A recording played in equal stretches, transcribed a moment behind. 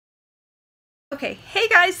Okay, hey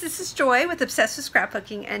guys, this is Joy with Obsessed with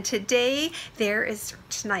Scrapbooking, and tonight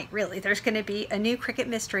there's going to be a new Cricut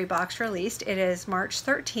Mystery Box released. It is March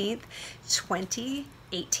 13th,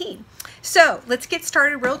 2018. So let's get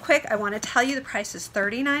started real quick. I want to tell you the price is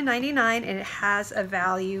 $39.99 and it has a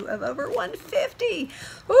value of over $150.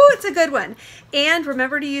 Ooh, it's a good one. And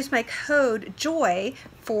remember to use my code JOY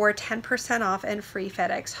for 10% off and free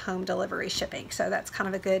FedEx home delivery shipping. So that's kind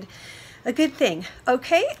of a good thing.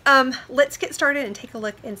 Okay, let's get started and take a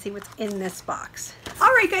look and see what's in this box.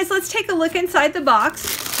 All right, guys, let's take a look inside the box.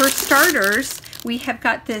 For starters, we have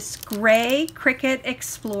got this gray Cricut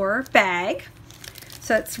Explorer bag.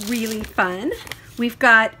 So it's really fun. We've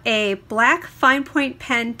got a black fine point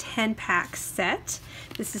pen 10-pack set.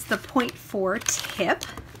 This is the 0.4 tip.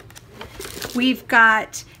 We've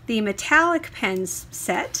got the metallic pens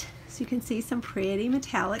set. So you can see some pretty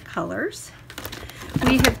metallic colors.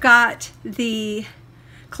 We have got the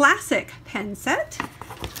classic pen set,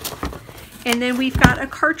 and then we've got a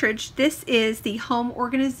cartridge. This is the home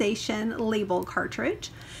organization label cartridge,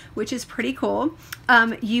 which is pretty cool.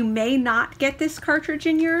 You may not get this cartridge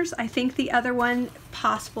in yours. I think the other one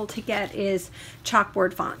possible to get is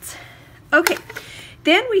chalkboard fonts. Okay,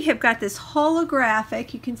 then we have got this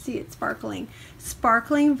holographic, you can see it sparkling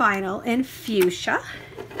vinyl in fuchsia.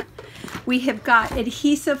 We have got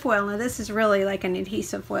adhesive foil. Now this is really like an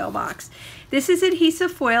adhesive foil box. This is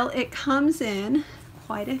adhesive foil. It comes in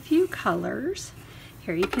quite a few colors.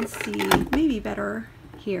 Here you can see maybe better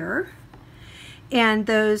here. And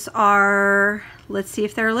those are, let's see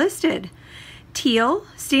if they're listed. Teal,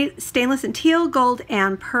 stainless and teal, gold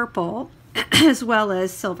and purple, as well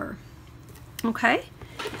as silver. Okay.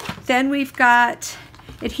 Then we've got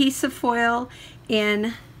adhesive foil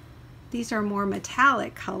in, these are more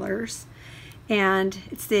metallic colors, and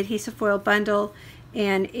it's the adhesive foil bundle,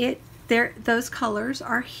 and those colors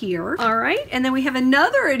are here. All right, and then we have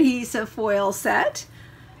another adhesive foil set,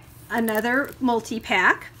 another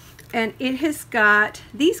multi-pack, and it has got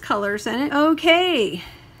these colors in it. Okay,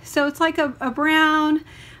 so it's like a brown,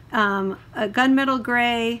 a gunmetal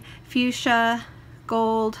gray, fuchsia,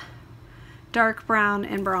 gold, dark brown,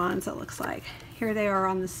 and bronze, it looks like. Here they are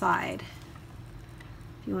on the side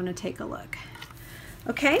if you want to take a look.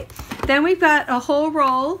 Okay, then we've got a whole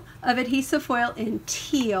roll of adhesive foil in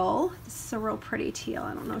teal. This is a real pretty teal.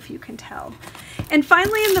 I don't know if you can tell. And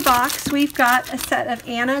finally in the box, we've got a set of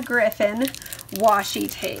Anna Griffin washi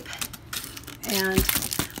tape. And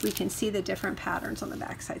we can see the different patterns on the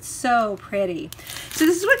back side. So pretty. So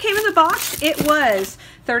this is what came in the box. It was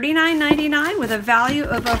 $39.99 with a value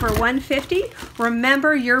of over $150.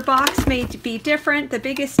 Remember, your box may be different. The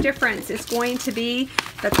biggest difference is going to be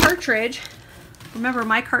the cartridge. Remember,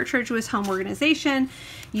 my cartridge was home organization.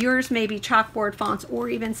 Yours may be chalkboard fonts or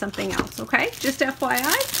even something else, okay? Just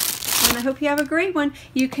FYI, and I hope you have a great one.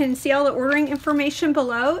 You can see all the ordering information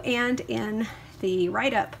below and in the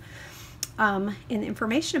write-up in the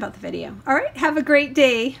information about the video. All right, have a great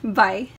day. Bye.